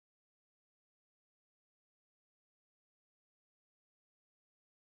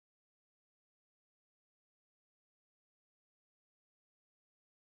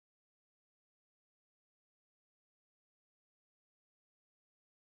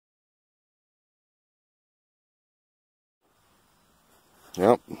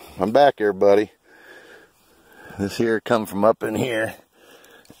Yep, I'm back, everybody. This here come from up in here.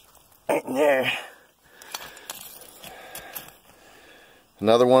 Right in there.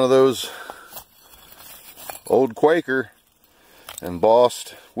 Another one of those old Quaker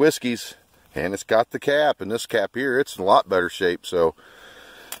embossed whiskeys. And it's got the cap. And this cap here, it's in a lot better shape. So,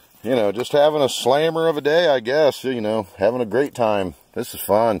 you know, just having a slammer of a day, I guess. You know, having a great time. This is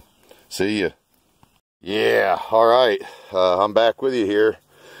fun. See ya. Yeah, alright. I'm back with you here.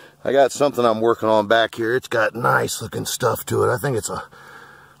 I got something I'm working on back here. It's got nice looking stuff to it. I think it's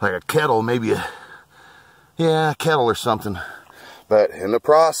like a kettle, maybe a kettle or something. But in the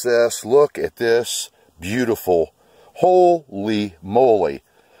process, look at this beautiful, holy moly.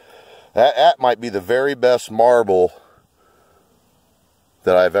 That might be the very best marble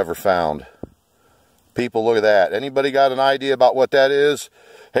that I've ever found. People, look at that. Anybody got an idea about what that is?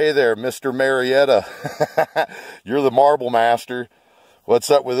 Hey there, Mr. Marietta. You're the marble master.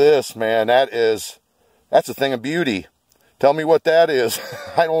 What's up with this, man? That's a thing of beauty. Tell me what that is.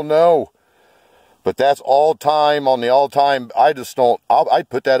 I don't know. But that's all time on the all time. I'd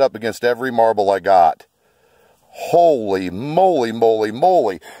put that up against every marble I got. Holy moly, moly,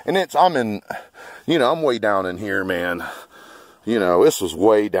 moly. And I'm way down in here, man. You know, this was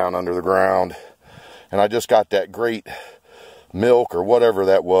way down under the ground. And I just got that great milk or whatever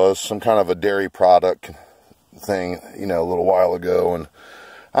that was, some kind of a dairy product thing, you know, a little while ago, and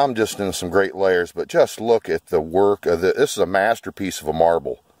I'm just in some great layers. But just look at the work of this. This is a masterpiece of a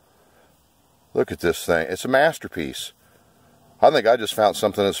marble. Look at this thing. It's a masterpiece. I think I just found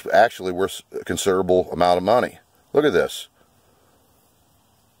something that's actually worth a considerable amount of money. Look at this.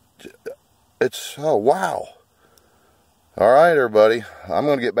 Oh wow. All right, everybody, I'm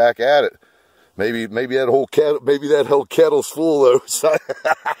going to get back at it. Maybe that whole kettle's full though. So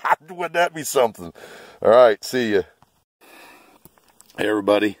wouldn't that be something? All right, see ya. Hey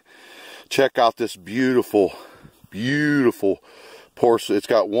everybody, check out this beautiful, beautiful porcelain. It's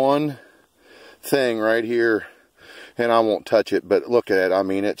got one thing right here, and I won't touch it, but look at it. I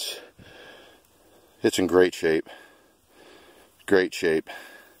mean, it's in great shape. Great shape.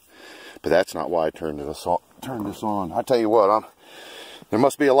 But that's not why I turned this on. I tell you what, there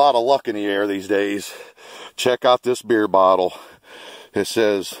must be a lot of luck in the air these days. Check out this beer bottle. It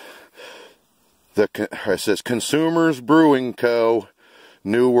says Consumers Brewing Co.,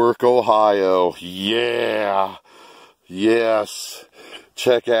 Newark, Ohio. Yeah. Yes.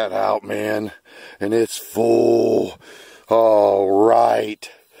 Check that out, man. And it's full. All right.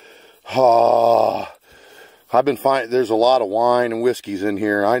 I've been finding there's a lot of wine and whiskeys in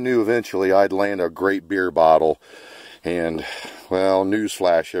here. I knew eventually I'd land a great beer bottle. And, well,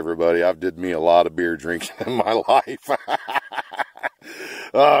 newsflash, everybody, I've did me a lot of beer drinks in my life.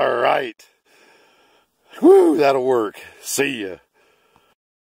 All right. Whew, that'll work. See ya.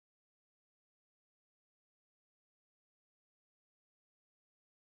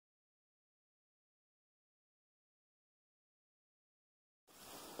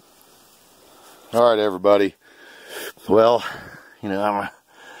 All right, everybody. Well, you know, I'm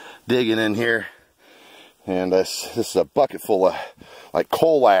digging in here. And this is a bucket full of, like,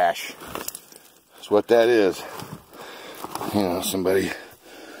 coal ash. That's what that is. You know, somebody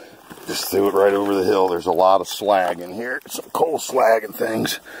just threw it right over the hill. There's a lot of slag in here. Some coal slag and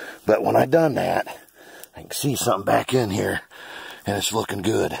things. But when I done that, I can see something back in here. And it's looking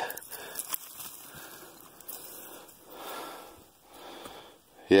good.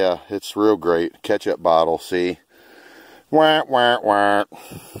 Yeah, it's real great. Ketchup bottle, see? Wah, wah, wah.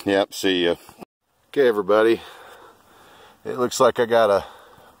 Yep, see ya. Okay, everybody, it looks like I got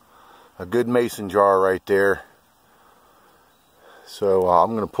a good mason jar right there. So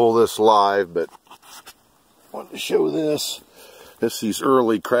I'm going to pull this live, but I want to show this. It's these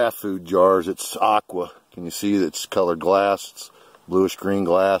early craft food jars. It's aqua. Can you see that it's colored glass? It's bluish green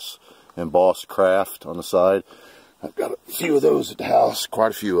glass, embossed craft on the side. I've got a few of those at the house,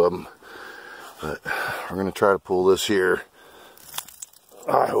 quite a few of them. But we're going to try to pull this here.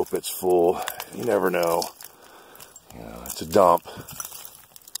 I hope it's full. You never know. You know, it's a dump.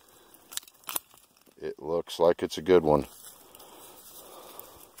 It looks like it's a good one.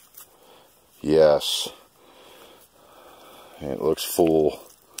 Yes. And it looks full.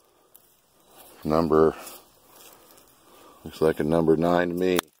 Looks like a number 9 to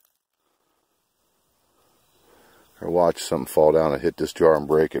me. I watched something fall down and hit this jar and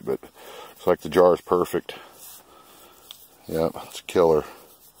break it, but looks like the jar is perfect. Yep, it's a killer.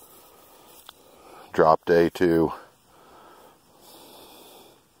 Drop day too.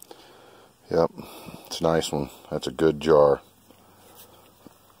 Yep, it's a nice one. That's a good jar.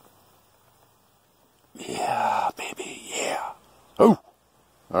 Yeah, baby, yeah. Oh,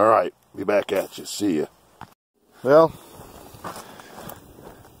 be back at you. See ya. Well,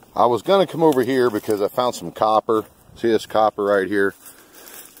 I was gonna come over here because I found some copper. See this copper right here?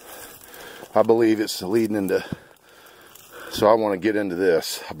 I believe it's leading into, so I want to get into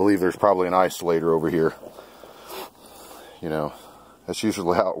this. I believe there's probably an isolator over here. You know, that's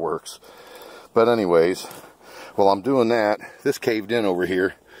usually how it works. But anyways, while I'm doing that, this caved in over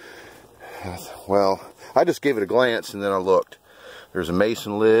here. Well, I just gave it a glance and then I looked. There's a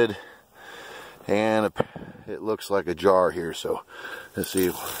mason lid and it looks like a jar here, so let's see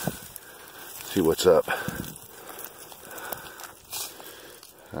what's up.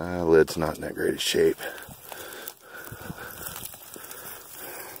 Lid's not in that great of shape.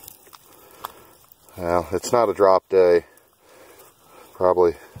 Well, it's not a drop day.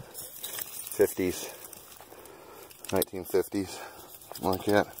 Probably 50s, 1950s, something like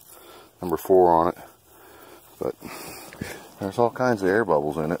that. Number 4 on it. But there's all kinds of air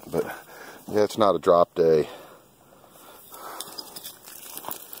bubbles in it. But yeah, it's not a drop day.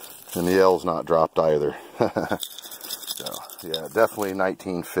 And the L's not dropped either. So yeah, definitely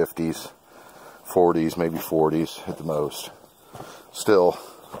 1950s, 40s, maybe 40s at the most. Still,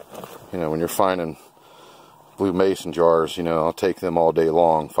 you know, when you're finding blue mason jars, you know, I'll take them all day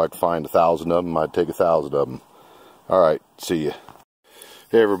long. If I could find 1,000 of them, I'd take 1,000 of them. All right, see ya.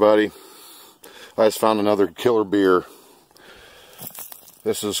 Hey everybody, I just found another killer beer.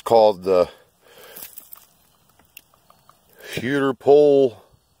 This is called the Huter Pole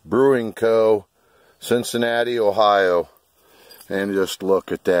Brewing Co., Cincinnati, Ohio. And just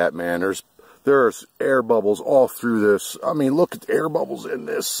look at that, man. There's air bubbles all through this. I mean, look at the air bubbles in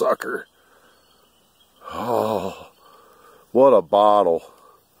this sucker. Oh, what a bottle.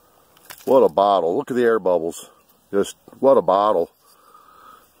 What a bottle. Look at the air bubbles. Just, what a bottle.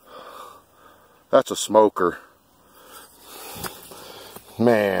 That's a smoker.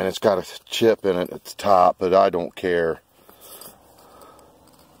 Man, it's got a chip in it at the top, but I don't care.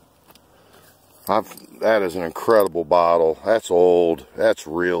 That is an incredible bottle. That's old. That's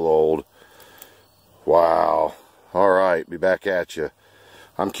real old. Wow. All right, be back at you.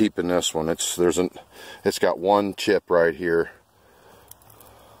 I'm keeping this one. It's got one chip right here.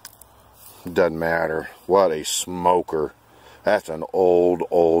 Doesn't matter. What a smoker. That's an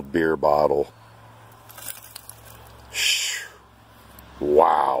old beer bottle. Shh.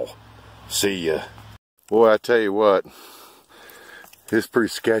 Wow. See ya. Boy, I tell you what. It's pretty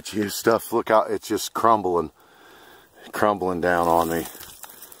sketchy. His stuff, look out, it's just crumbling down on me.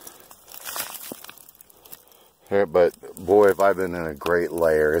 Yeah, but boy, have I been in a great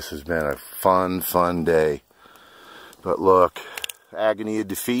lair. This has been a fun day. But look, agony of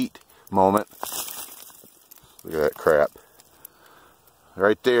defeat moment. Look at that crap.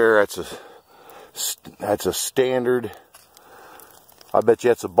 Right there, that's a standard. I bet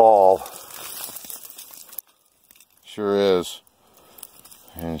you that's a ball. Sure is.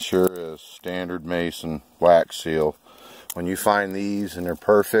 And sure is standard mason wax seal. When you find these and they're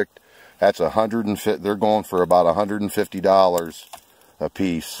perfect, that's they're going for about $150 a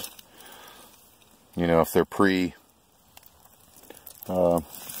piece. You know, if they're pre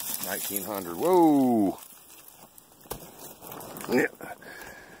 1900. Whoa!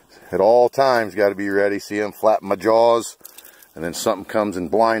 At all times, got to be ready. See them flapping my jaws, and then something comes and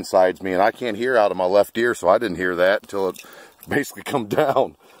blindsides me, and I can't hear out of my left ear, so I didn't hear that until it basically come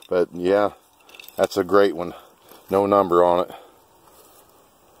down. But yeah, that's a great one. No number on it.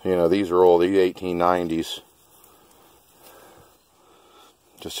 You know, these are old, these 1890s.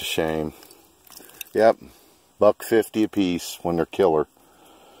 Just a shame. Yep, $1.50 a piece when they're killer.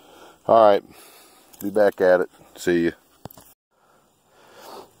 Alright, be back at it. See you.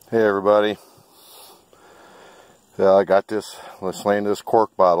 Hey everybody. Yeah, I got this. Let's land this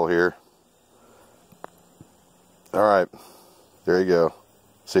cork bottle here. Alright, there you go.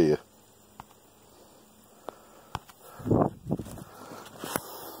 See ya.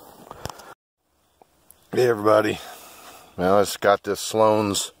 Hey everybody. Well, I just got this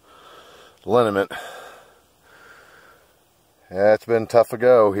Sloan's liniment. Yeah, it's been tough to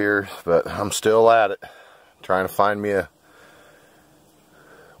go here, but I'm still at it. Trying to find me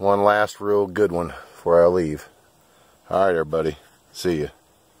one last real good one before I leave. Alright everybody. See ya.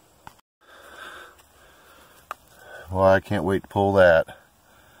 Well, I can't wait to pull that.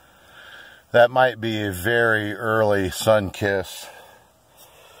 That might be a very early sun kiss.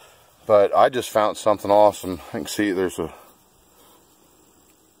 But I just found something awesome. I can see there's a...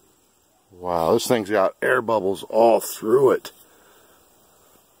 Wow, this thing's got air bubbles all through it.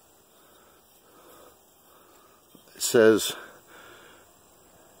 It says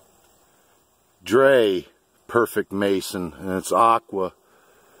Dre Perfect Mason, and it's aqua.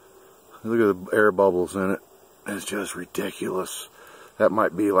 Look at the air bubbles in it. It's just ridiculous. That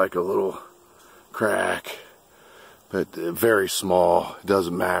might be like a little crack, but very small. It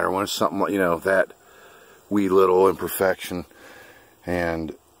doesn't matter when it's something like, you know, that wee little imperfection.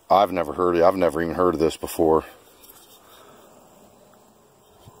 And I've never even heard of this before.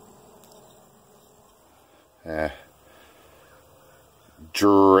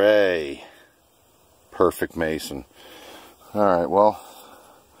 Dray Perfect Mason. Alright, well,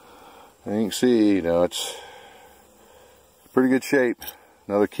 you can see, you know, it's pretty good shape.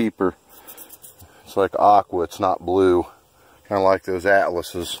 Another keeper. It's like aqua, it's not blue. Kind of like those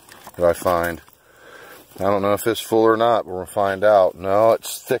atlases that I find. I don't know if it's full or not, but we'll find out. No,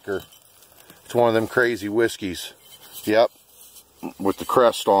 it's thicker. It's one of them crazy whiskeys. Yep, with the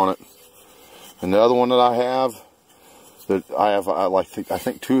crest on it. And the other one that I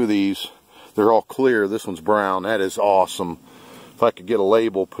think two of these, they're all clear. This one's brown. That is awesome. If I could get a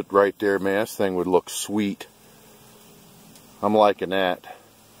label put right there, man, this thing would look sweet. I'm liking that.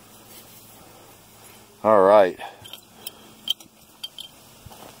 Alright.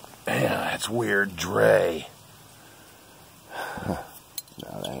 Man, that's weird. Dray. No,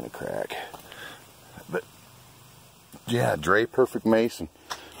 that ain't a crack. But, yeah, Dray Perfect Mason.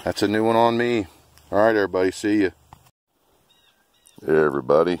 That's a new one on me. Alright, everybody. See ya. Hey,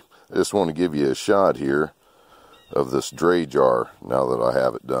 everybody. I just want to give you a shot here of this Dray jar now that I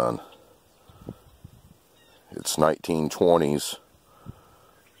have it done. It's 1920s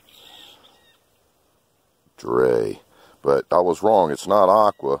Dray, but I was wrong. It's not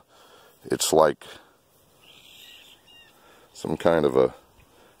aqua. It's like some kind of a,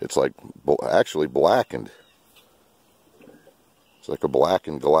 it's like actually blackened. It's like a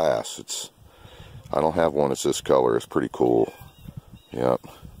blackened glass. I don't have one that's this color. It's pretty cool. Yep.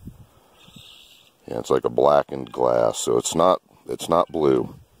 Yeah, it's like a blackened glass, so it's not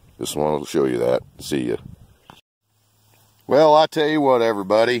blue. Just wanted to show you that. See ya. Well, I tell you what,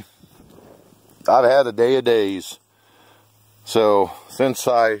 everybody, I've had a day of days. So since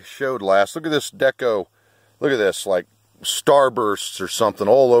I showed last, look at this deco. Look at this, like starbursts or something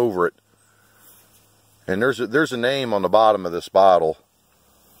all over it. And there's a name on the bottom of this bottle.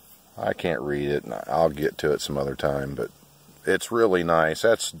 I can't read it, and I'll get to it some other time, but it's really nice.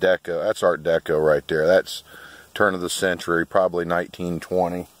 That's deco. That's Art Deco right there. That's turn of the century, probably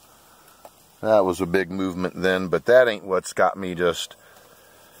 1920. That was a big movement then, but that ain't what's got me just...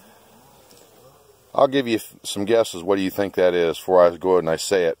 I'll give you some guesses. What do you think that is before I go ahead and I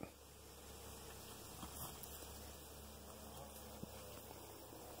say it?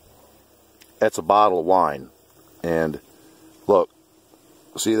 That's a bottle of wine. And look,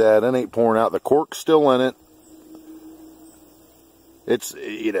 see that? It ain't pouring out. The cork's still in it. It's,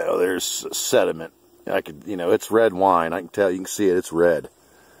 you know, there's sediment. I could, you know, it's red wine. I can tell. You can see it. It's red.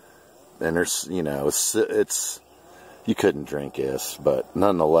 And there's, you know, it's you couldn't drink this, but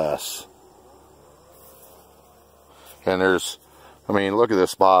nonetheless. And there's, I mean, look at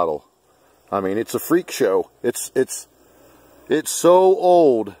this bottle. I mean, it's a freak show. It's so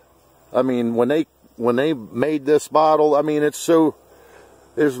old. I mean, when they made this bottle, I mean, it's so,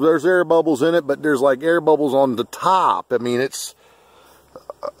 there's air bubbles in it, but there's like air bubbles on the top. I mean, it's,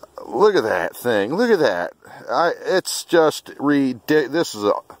 look at that thing. Look at that. It's just ridiculous. This is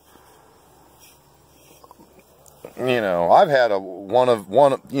a, you know, I've had one of,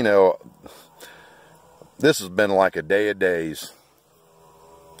 you know, this has been like a day of days.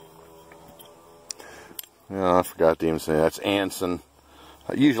 Oh, I forgot to even say that's Anson.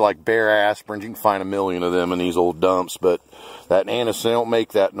 Usually like Bear aspirins, you can find 1 million of them in these old dumps, but that Anson, they don't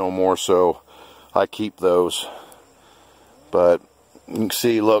make that no more, so I keep those. But you can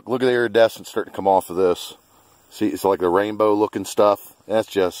see, look at the iridescence starting to come off of this. See, it's like the rainbow looking stuff. That's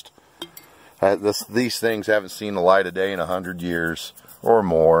just, these things haven't seen the light of day in 100 years or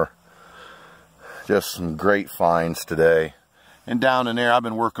more. Just some great finds today. And down in there, I've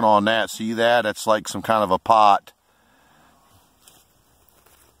been working on that. See that? It's like some kind of a pot.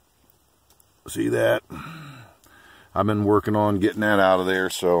 See that? I've been working on getting that out of there,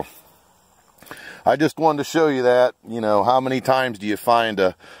 so I just wanted to show you that. You know, how many times do you find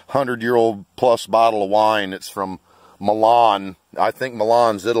a 100-year-old plus bottle of wine that's from Milan? I think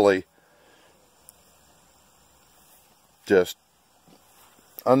Milan's Italy. Just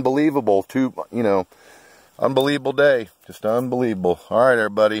unbelievable. You know, unbelievable day. Just unbelievable. All right,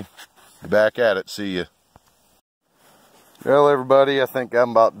 everybody. Be back at it. See ya. Well, everybody, I think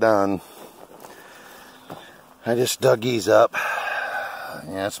I'm about done. I just dug these up.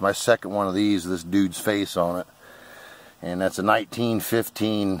 Yeah, that's my second one of these, this dude's face on it. And that's a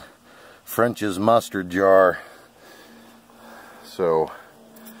 1915 French's mustard jar. So,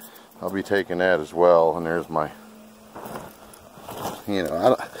 I'll be taking that as well. And there's my, you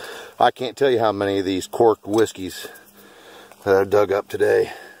know, I can't tell you how many of these corked whiskeys that I dug up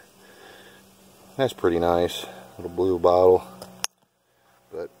today. That's pretty nice. Little blue bottle.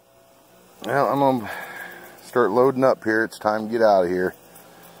 But, well, I'm going to start loading up here. It's time to get out of here.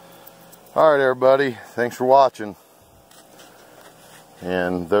 Alright everybody, thanks for watching.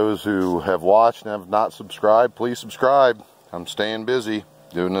 And those who have watched and have not subscribed, please subscribe. I'm staying busy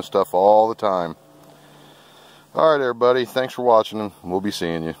doing this stuff all the time. Alright everybody, thanks for watching and we'll be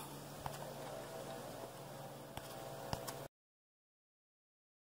seeing you.